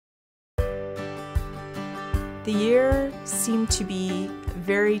The year seemed to be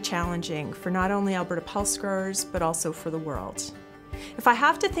very challenging for not only Alberta pulse growers, but also for the world. If I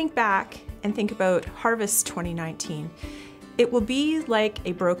have to think back and think about Harvest 2019, it will be like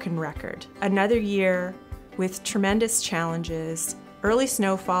a broken record. Another year with tremendous challenges, early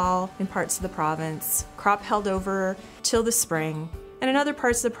snowfall in parts of the province, crop held over till the spring, and in other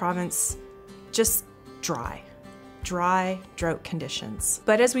parts of the province, just dry, drought conditions.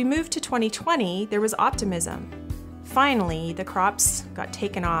 But as we moved to 2020, there was optimism. Finally, the crops got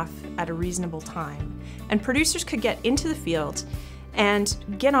taken off at a reasonable time, and producers could get into the field and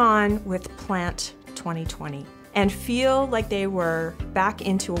get on with Plant 2020 and feel like they were back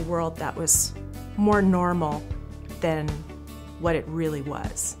into a world that was more normal than what it really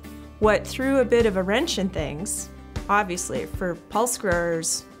was. What threw a bit of a wrench in things, obviously for pulse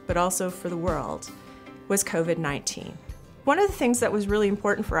growers, but also for the world, was COVID-19. One of the things that was really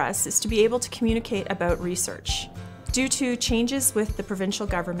important for us is to be able to communicate about research. Due to changes with the provincial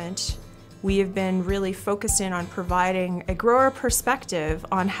government, we have been really focused in on providing a grower perspective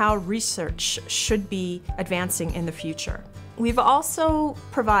on how research should be advancing in the future. We've also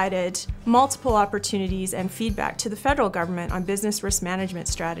provided multiple opportunities and feedback to the federal government on business risk management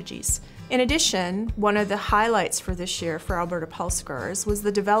strategies. In addition, one of the highlights for this year for Alberta pulse growers was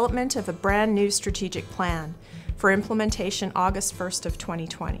the development of a brand new strategic plan for implementation August 1st of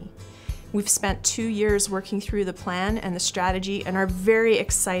 2020. We've spent 2 years working through the plan and the strategy and are very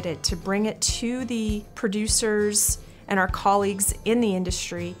excited to bring it to the producers and our colleagues in the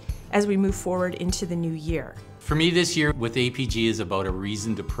industry as we move forward into the new year. For me, this year with APG is about a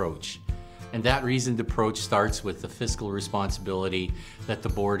reasoned approach. And that reasoned approach starts with the fiscal responsibility that the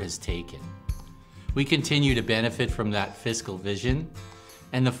board has taken. We continue to benefit from that fiscal vision,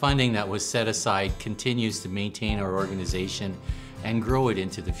 and the funding that was set aside continues to maintain our organization and grow it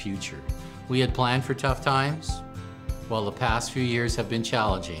into the future. We had planned for tough times. While the past few years have been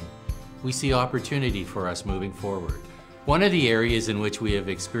challenging, we see opportunity for us moving forward. One of the areas in which we have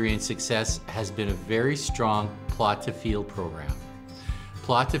experienced success has been a very strong Plot to Field program.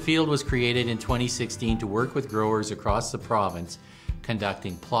 Plot to Field was created in 2016 to work with growers across the province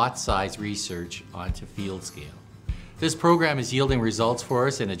conducting plot size research onto field scale. This program is yielding results for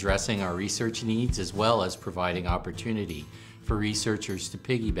us in addressing our research needs as well as providing opportunity for researchers to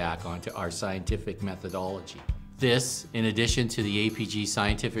piggyback onto our scientific methodology. This, in addition to the APG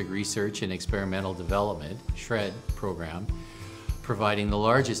Scientific Research and Experimental Development, SHRED program, providing the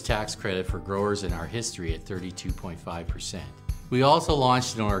largest tax credit for growers in our history at 32.5%. We also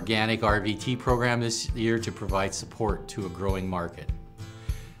launched an organic RVT program this year to provide support to a growing market.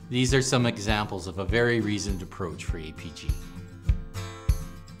 These are some examples of a very reasoned approach for APG.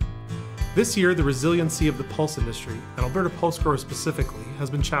 This year, the resiliency of the pulse industry, and Alberta pulse growers specifically, has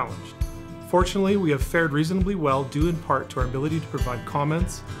been challenged. Fortunately, we have fared reasonably well due in part to our ability to provide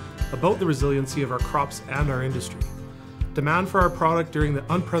comments about the resiliency of our crops and our industry. Demand for our product during the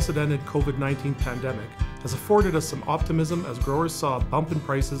unprecedented COVID-19 pandemic has afforded us some optimism as growers saw a bump in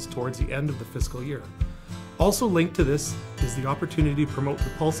prices towards the end of the fiscal year. Also linked to this is the opportunity to promote the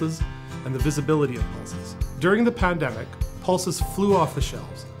pulses and the visibility of pulses. During the pandemic, pulses flew off the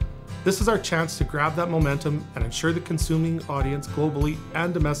shelves. This is our chance to grab that momentum and ensure the consuming audience globally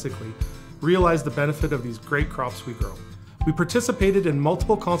and domestically realize the benefit of these great crops we grow. We participated in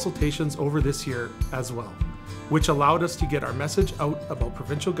multiple consultations over this year as well, which allowed us to get our message out about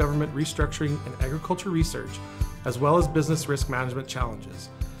provincial government restructuring and agriculture research, as well as business risk management challenges,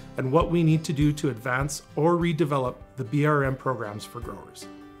 and what we need to do to advance or redevelop the BRM programs for growers.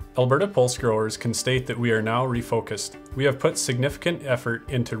 Alberta pulse growers can state that we are now refocused. We have put significant effort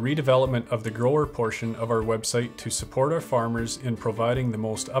into redevelopment of the grower portion of our website to support our farmers in providing the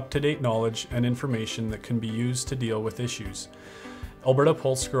most up-to-date knowledge and information that can be used to deal with issues. Alberta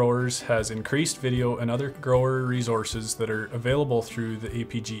Pulse Growers has increased video and other grower resources that are available through the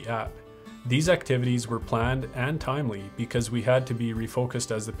APG app. These activities were planned and timely because we had to be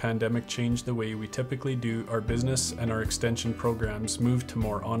refocused as the pandemic changed the way we typically do our business, and our extension programs moved to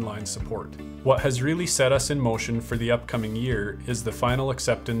more online support. What has really set us in motion for the upcoming year is the final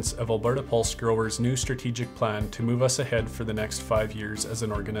acceptance of Alberta Pulse Growers' new strategic plan to move us ahead for the next 5 years as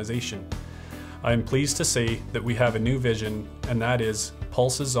an organization. I am pleased to say that we have a new vision, and that is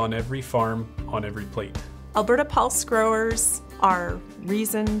pulses on every farm, on every plate. Alberta pulse growers are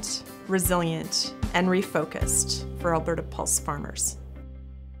reasoned, resilient, and refocused for Alberta pulse farmers.